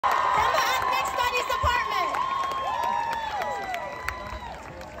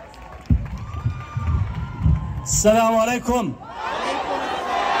Assalamu alaikum.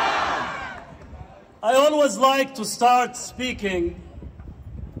 I always like to start speaking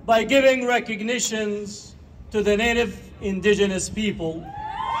by giving recognitions to the native indigenous people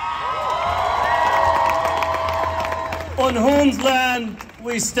on whose land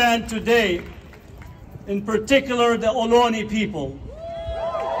we stand today, in particular the Ohlone people.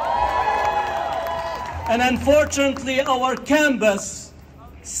 And unfortunately, our campus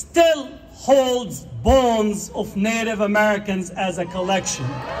still holds bones of Native Americans as a collection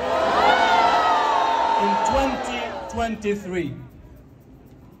in 2023.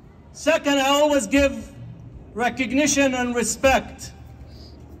 Second, I always give recognition and respect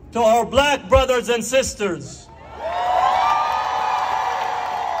to our black brothers and sisters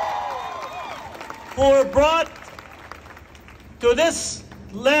who were brought to this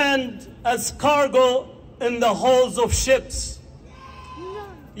land as cargo in the hulls of ships.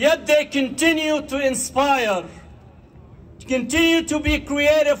 Yet they continue to inspire, continue to be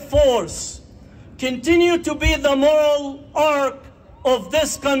creative force, continue to be the moral arc of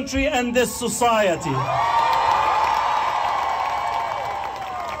this country and this society.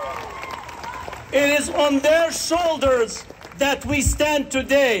 It is on their shoulders that we stand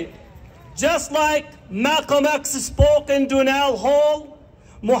today. Just like Malcolm X spoke in Dunal Hall,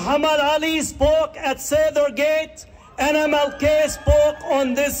 Muhammad Ali spoke at Sather Gate, and MLK spoke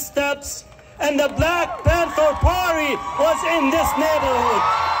on these steps, and the Black Panther Party was in this neighborhood.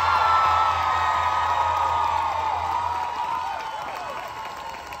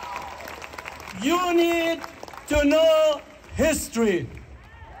 You need to know history.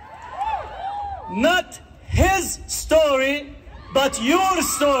 Not his story, but your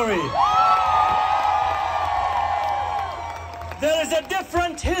story. There is a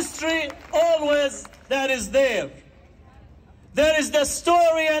different history always that is there. There is the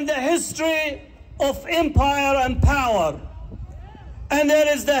story and the history of empire and power. And there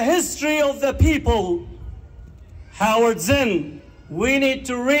is the history of the people. Howard Zinn, we need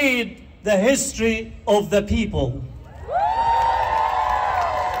to read the history of the people.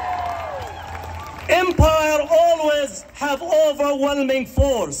 Empire always have overwhelming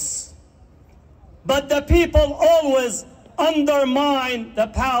force, but the people always undermine the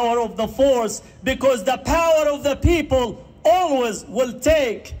power of the force, because the power of the people always will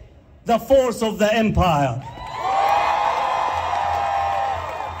take the force of the empire.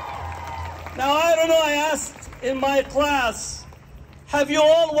 Now, I don't know, I asked in my class, have you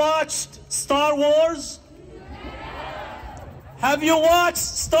all watched Star Wars? Have you watched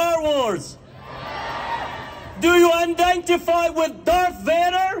Star Wars? Do you identify with Darth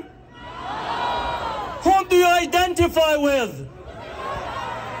Vader? Whom do you identify with?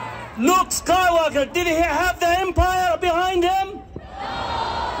 Luke Skywalker, did he have the empire behind him?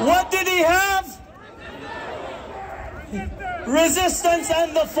 What did he have? Resistance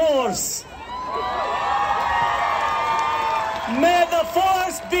and the force. May the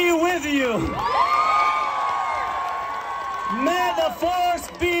force be with you. May the force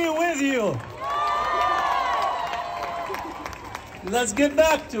be with you. Let's get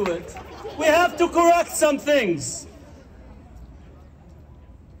back to it. We have to correct some things.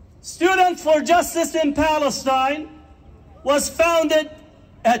 Students for Justice in Palestine was founded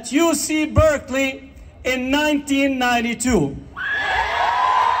at UC Berkeley in 1992.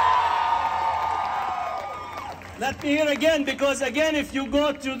 Let me hear again, because again, if you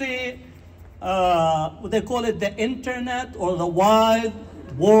go to the, what they call it, the internet or the wide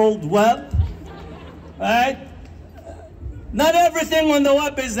world web, right? Not everything on the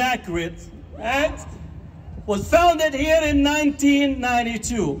web is accurate, right? Was founded here in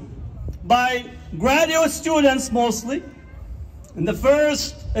 1992 by graduate students mostly. And the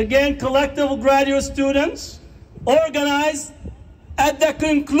first, again, collective of graduate students organized at the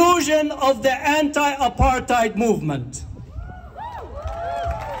conclusion of the anti-apartheid movement.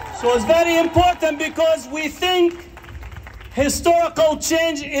 So it's very important, because we think historical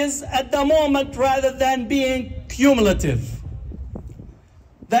change is at the moment rather than being cumulative.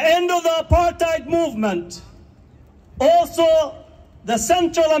 The end of the apartheid movement, also the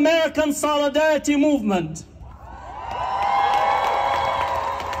Central American Solidarity Movement,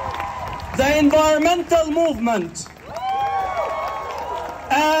 the environmental movement,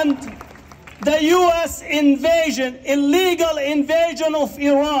 and the US invasion, illegal invasion of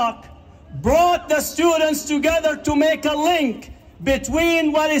Iraq, brought the students together to make a link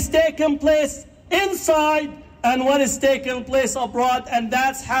between what is taking place inside and what is taking place abroad, and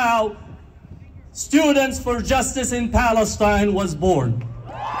that's how Students for Justice in Palestine was born.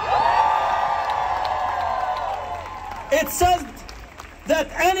 It says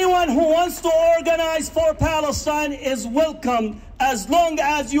that anyone who wants to organize for Palestine is welcome, as long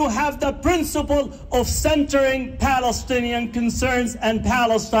as you have the principle of centering Palestinian concerns and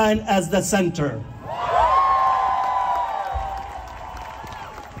Palestine as the center.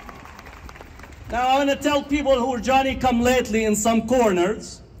 Now, I want to tell people who are Johnny-come-lately in some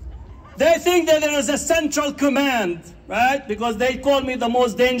corners, they think that there is a central command, right? Because they call me the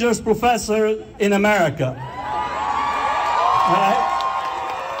most dangerous professor in America. Right?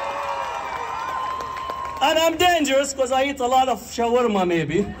 And I'm dangerous because I eat a lot of shawarma,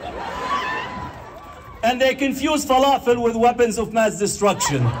 maybe. And they confuse falafel with weapons of mass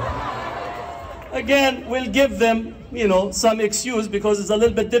destruction. Again, we'll give them, some excuse because it's a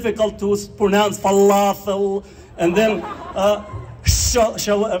little bit difficult to pronounce falafel. And then,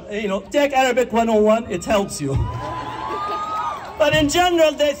 take Arabic 101, it helps you. But in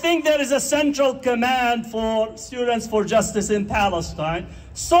general, they think there is a central command for Students for Justice in Palestine.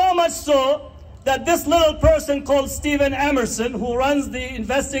 So much so that this little person called Stephen Emerson, who runs the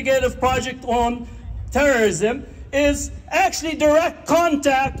investigative project on terrorism, is actually direct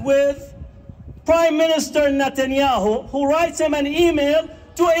contact with Prime Minister Netanyahu, who writes him an email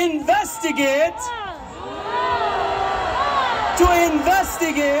to investigate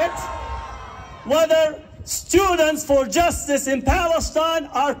whether Students for Justice in Palestine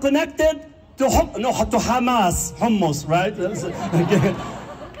are connected to Hamas, hummus, right?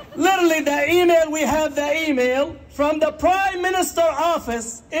 Literally, the email, we have the email from the Prime Minister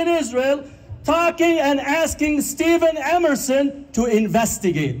office in Israel talking and asking Stephen Emerson to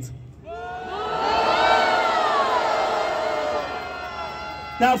investigate.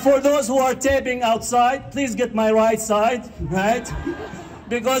 Now, for those who are taping outside, please get my right side, right?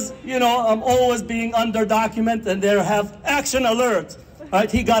 Because, I'm always being under-documented and they have action alert, right?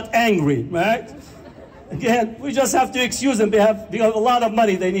 He got angry, right? Again, we just have to excuse them. They have a lot of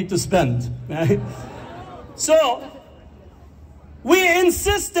money they need to spend, right? So, we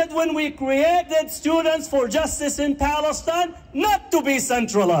insisted when we created Students for Justice in Palestine not to be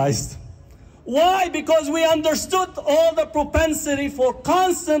centralized. Why? Because we understood all the propensity for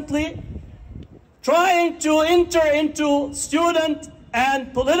constantly trying to enter into student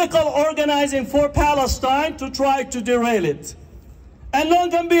and political organizing for Palestine to try to derail it. And lo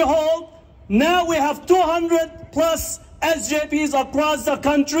and behold, now we have 200 plus SJPs across the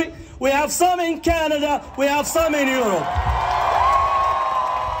country. We have some in Canada, we have some in Europe.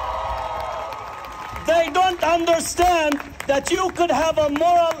 They don't understand that you could have a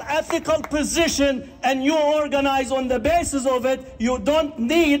moral, ethical position and you organize on the basis of it. You don't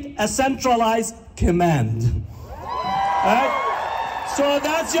need a centralized command. Right? So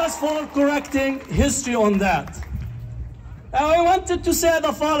that's just for correcting history on that. Now, I wanted to say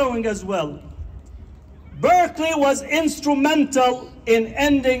the following as well. Berkeley was instrumental in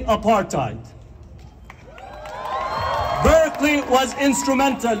ending apartheid. Berkeley was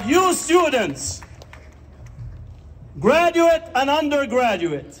instrumental. You students, graduate and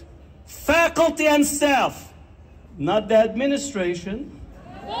undergraduate, faculty and staff, not the administration,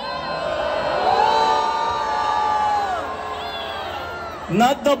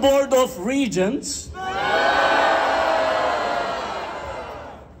 not the Board of Regents.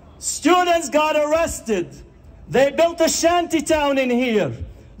 Students got arrested. They built a shantytown in here.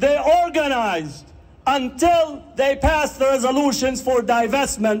 They organized until they passed the resolutions for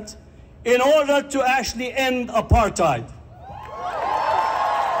divestment in order to actually end apartheid.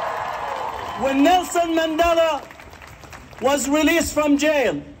 When Nelson Mandela was released from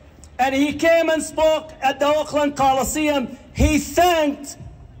jail and he came and spoke at the Oakland Coliseum, he thanked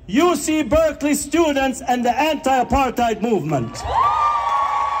UC Berkeley students and the anti-apartheid movement.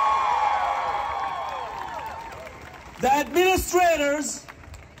 The administrators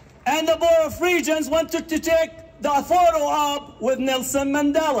and the Board of Regents wanted to take the photo op with Nelson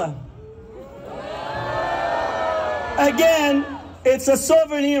Mandela. Again, it's a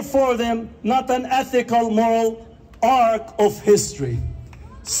souvenir for them, not an ethical, moral arc of history.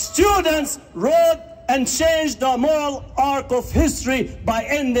 Students wrote and changed the moral arc of history by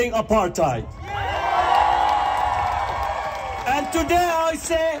ending apartheid. And today I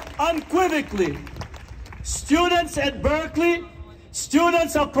say unequivocally, students at Berkeley,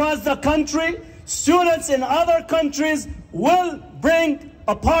 students across the country, students in other countries will bring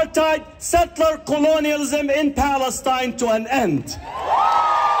apartheid, settler colonialism in Palestine to an end.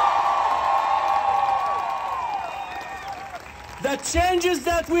 The changes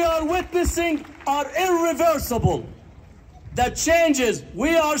that we are witnessing are irreversible. The changes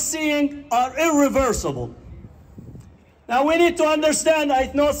we are seeing are irreversible. Now we need to understand, I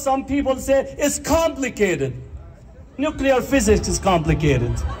know some people say it's complicated. Nuclear physics is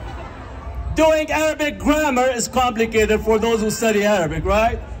complicated. Doing Arabic grammar is complicated for those who study Arabic,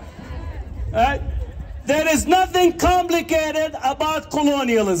 right? Right? There is nothing complicated about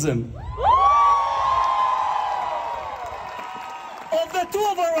colonialism. Of the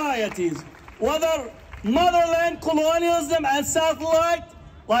two varieties, whether motherland colonialism and satellite,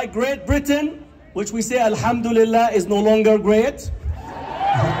 like Great Britain, which we say, alhamdulillah, is no longer great.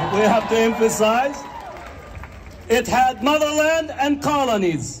 We have to emphasize. It had motherland and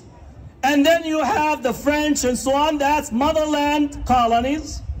colonies. And then you have the French and so on, that's motherland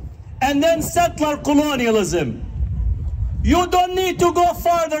colonies. And then settler colonialism. You don't need to go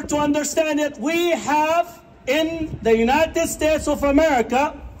farther to understand it. We have in the United States of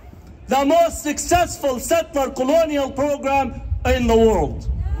America the most successful settler colonial program in the world.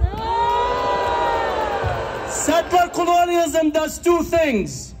 Settler colonialism does two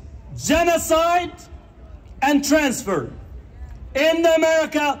things: genocide and transfer. In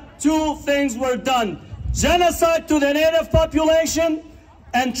America, two things were done: genocide to the native population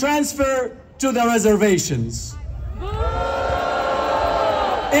and transfer to the reservations.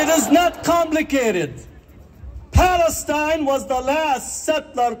 It is not complicated. Palestine was the last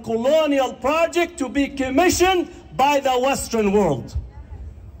settler colonial project to be commissioned by the Western world.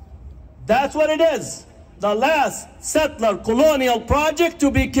 That's what it is. The last settler colonial project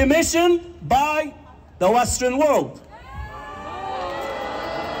to be commissioned by the Western world.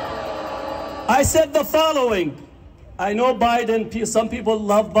 I said the following. I know Biden, some people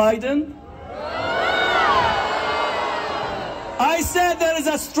love Biden. I said there is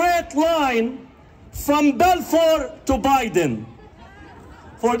a straight line from Balfour to Biden.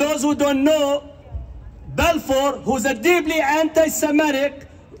 For those who don't know, Balfour, who's a deeply anti-Semitic,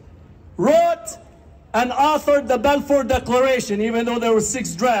 wrote and authored the Balfour Declaration, even though there were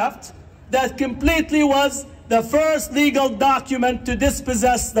 6 drafts, that completely was the first legal document to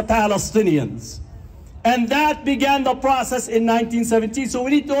dispossess the Palestinians. And that began the process in 1917. So we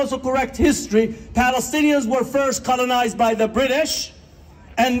need to also correct history. Palestinians were first colonized by the British,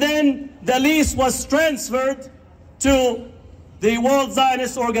 and then the lease was transferred to the World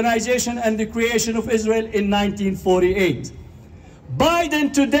Zionist Organization and the creation of Israel in 1948.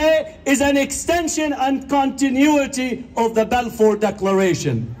 Biden today is an extension and continuity of the Balfour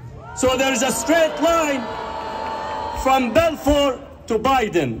Declaration. So there is a straight line from Balfour to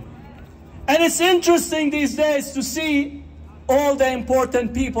Biden. And it's interesting these days to see all the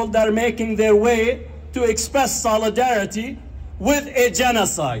important people that are making their way to express solidarity with a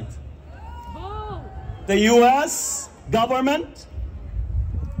genocide. The US government,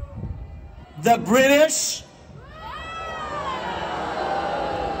 the British,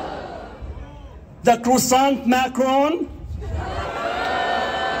 the croissant Macron,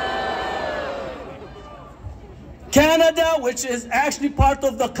 Canada, which is actually part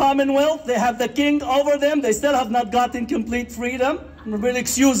of the Commonwealth, they have the king over them, they still have not gotten complete freedom. We'll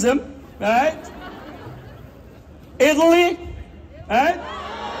excuse them, right? Italy, right?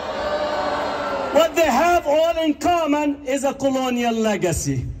 What they have all in common is a colonial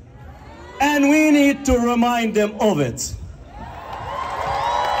legacy. And we need to remind them of it.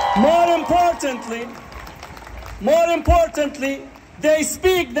 More importantly, they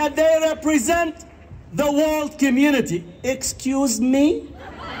speak that they represent the world community. Excuse me?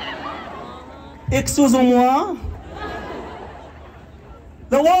 Excusez-moi?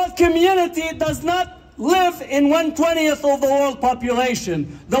 The world community does not live in 1/20th of the world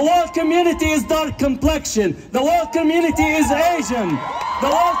population. The world community is dark complexion. The world community is Asian. The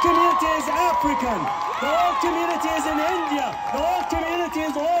world community is African. The world community is in India. The world community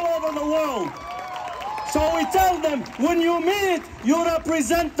is all over the world. So we tell them, when you meet, you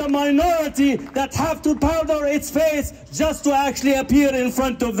represent the minority that have to powder its face just to actually appear in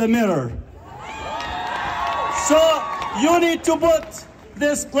front of the mirror. So you need to put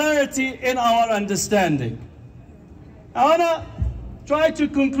this clarity in our understanding. I want to try to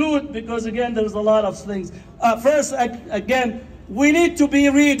conclude because, again, there's a lot of things. First, again, we need to be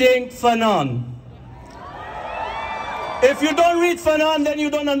reading Fanon. If you don't read Fanon, then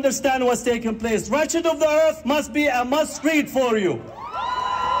you don't understand what's taking place. Wretched of the Earth must be a must-read for you.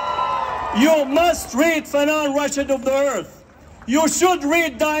 You must read Fanon, Wretched of the Earth. You should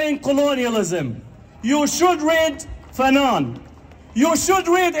read Dying Colonialism. You should read Fanon. You should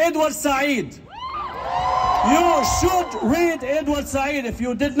read Edward Said. You should read Edward Said. If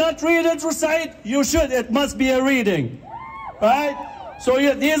you did not read Edward Said, you should. It must be a reading. Right? So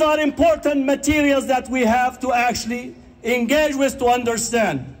these are important materials that we have to actually engage with to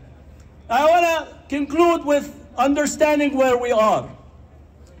understand. I want to conclude with understanding where we are.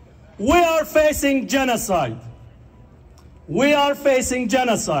 We are facing genocide. we are facing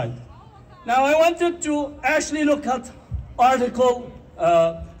genocide. Now, I wanted to actually look at Article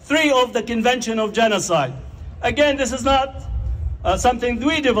 3 of the Convention of Genocide. Again, this is not something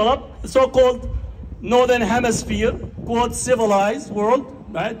we developed, the so-called Northern Hemisphere, quote, civilized world,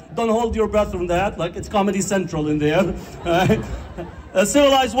 right? Don't hold your breath on that, like it's Comedy Central in there, right? A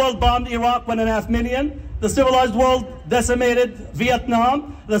civilized world bombed Iraq, 1.5 million. The civilized world decimated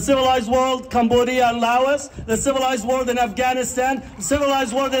Vietnam. The civilized world, Cambodia and Laos. The civilized world in Afghanistan. The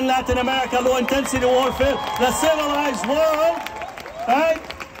civilized world in Latin America, low-intensity warfare. The civilized world, right?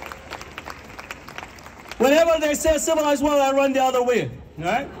 Whenever they say civilized world, I run the other way,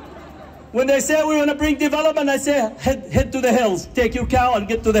 right? When they say we want to bring development, I say head to the hills. Take your cow and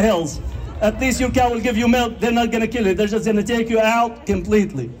get to the hills. At least your cow will give you milk. They're not going to kill you. They're just going to take you out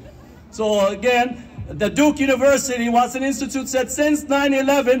completely. So again, the Duke University, Watson Institute said since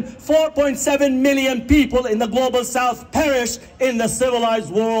 9/11, 4.7 million people in the global south perished in the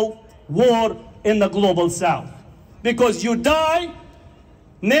civilized world war in the global south. Because you die,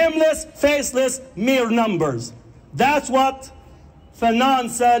 nameless, faceless, mere numbers. That's what Fanon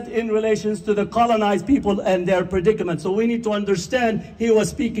said in relation to the colonized people and their predicament. So we need to understand he was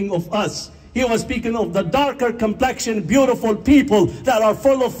speaking of us. He was speaking of the darker complexion, beautiful people that are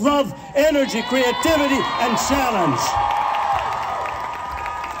full of love, energy, creativity, and challenge.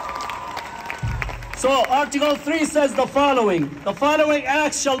 So Article 3 says the following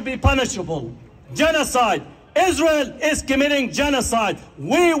acts shall be punishable. Genocide. Israel is committing genocide.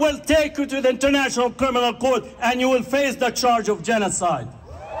 We will take you to the International Criminal Court and you will face the charge of genocide.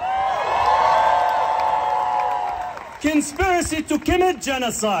 Conspiracy to commit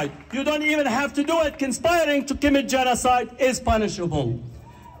genocide. You don't even have to do it. Conspiring to commit genocide is punishable.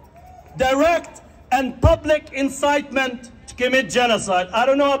 Direct and public incitement to commit genocide. I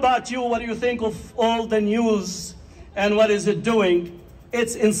don't know about you, what do you think of all the news and what is it doing?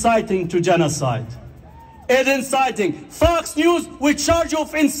 It's inciting to genocide. It's inciting. Fox News, we charge you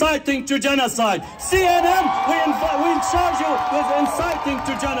of inciting to genocide. CNN, we charge you with inciting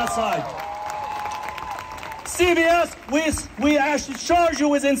to genocide. CBS, we actually charge you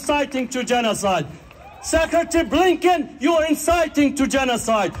with inciting to genocide. Secretary Blinken, you're inciting to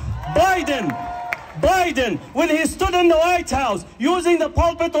genocide. Biden, when he stood in the White House, using the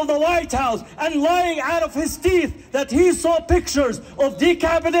pulpit of the White House and lying out of his teeth that he saw pictures of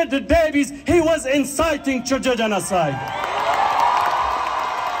decapitated babies, he was inciting to genocide.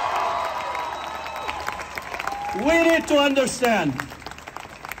 We need to understand.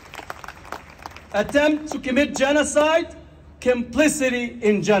 Attempt to commit genocide, complicity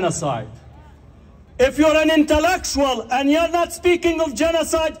in genocide. If you're an intellectual and you're not speaking of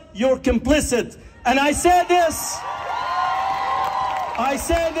genocide, you're complicit. And I say this,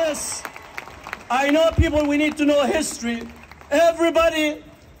 I know people, we need to know history. Everybody,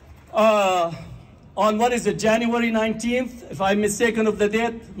 on what is it, January 19th, if I'm mistaken of the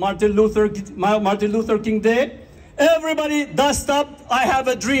date, Martin Luther King Day, everybody dust up, I have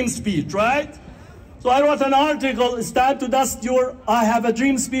a dream speech, right? So I wrote an article, it's time to dust your I have a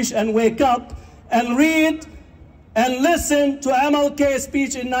dream speech and wake up and read and listen to MLK's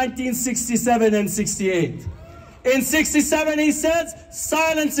speech in 1967 and 68. In 67, he says,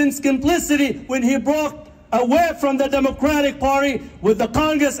 silence and complicity when he broke away from the Democratic Party with the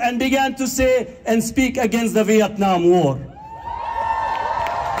Congress and began to say and speak against the Vietnam War.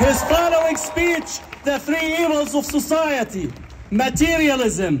 His following speech, the three evils of society,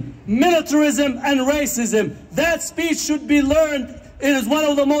 materialism, militarism, and racism. That speech should be learned. It is one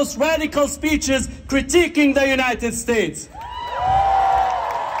of the most radical speeches critiquing the United States.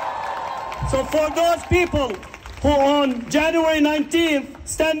 So for those people who on January 19th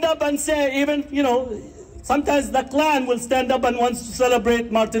stand up and say, even, sometimes the Klan will stand up and wants to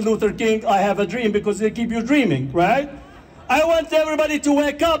celebrate Martin Luther King, I have a dream, because they keep you dreaming, right? I want everybody to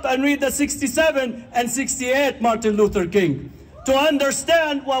wake up and read the 67 and 68 Martin Luther King to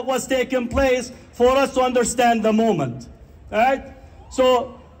understand what was taking place, for us to understand the moment, right?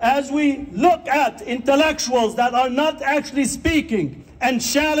 So as we look at intellectuals that are not actually speaking and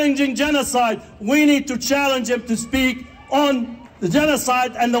challenging genocide, we need to challenge them to speak on the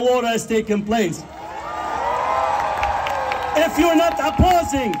genocide and the war that has taken place. If you're not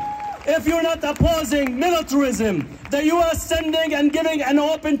opposing militarism, the U.S. sending and giving an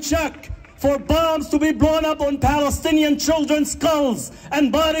open check for bombs to be blown up on Palestinian children's skulls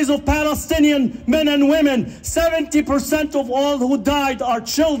and bodies of Palestinian men and women. 70% of all who died are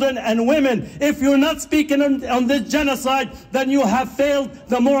children and women. If you're not speaking on this genocide, then you have failed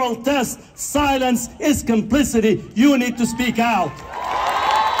the moral test. Silence is complicity. You need to speak out.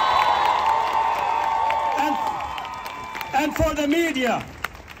 And for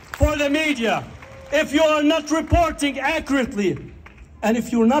the media, if you are not reporting accurately, and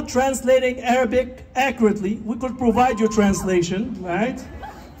if you're not translating Arabic accurately, we could provide you translation, right?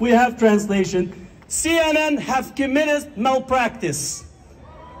 We have translation. CNN have committed malpractice.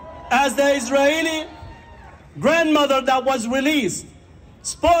 As the Israeli grandmother that was released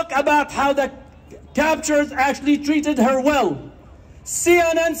spoke about how the captors actually treated her well,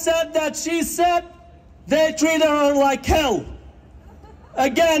 CNN said that she said they treated her like hell.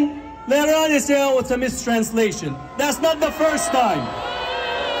 Again, later on they say, oh, it's a mistranslation. That's not the first time.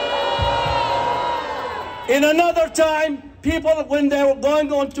 In another time, people, when they were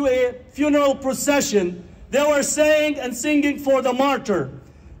going on to a funeral procession, they were saying and singing for the martyr.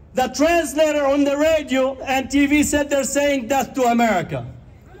 The translator on the radio and TV said they're saying death to America.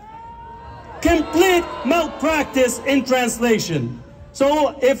 Complete malpractice in translation.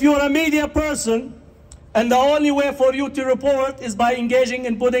 So if you're a media person, and the only way for you to report is by engaging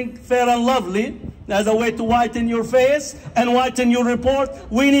in putting Fair and Lovely as a way to whiten your face and whiten your report,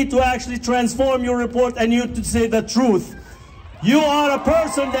 we need to actually transform your report and you to say the truth. You are a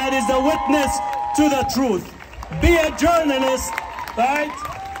person that is a witness to the truth. Be a journalist, right?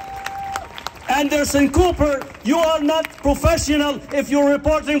 Anderson Cooper, you are not professional if you're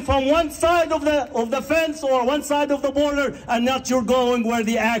reporting from one side of the fence or one side of the border and not you're going where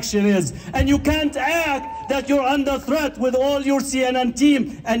the action is. And you can't act that you're under threat with all your CNN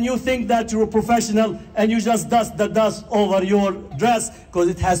team and you think that you're a professional and you just dust the dust over your dress because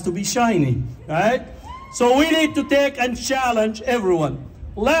it has to be shiny, right? So we need to take and challenge everyone.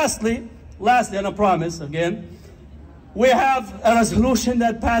 Lastly, and I promise again, we have a resolution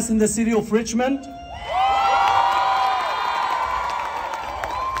that passed in the city of Richmond.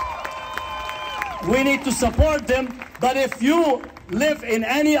 We need to support them, but if you live in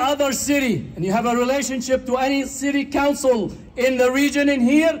any other city and you have a relationship to any city council in the region in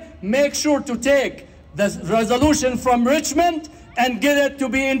here, make sure to take the resolution from Richmond and get it to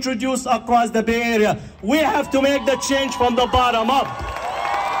be introduced across the Bay Area. We have to make the change from the bottom up.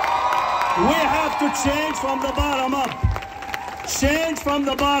 We have to change from the bottom up. Change from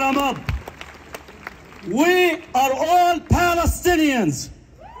the bottom up. We are all Palestinians.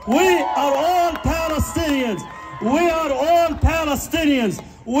 We are all Palestinians. We are all Palestinians.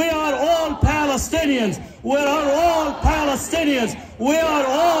 We are all Palestinians. We are all Palestinians. We are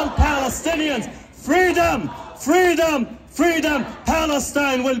all Palestinians. Freedom, freedom, freedom.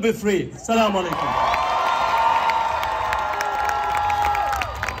 Palestine will be free. Assalamu alaikum.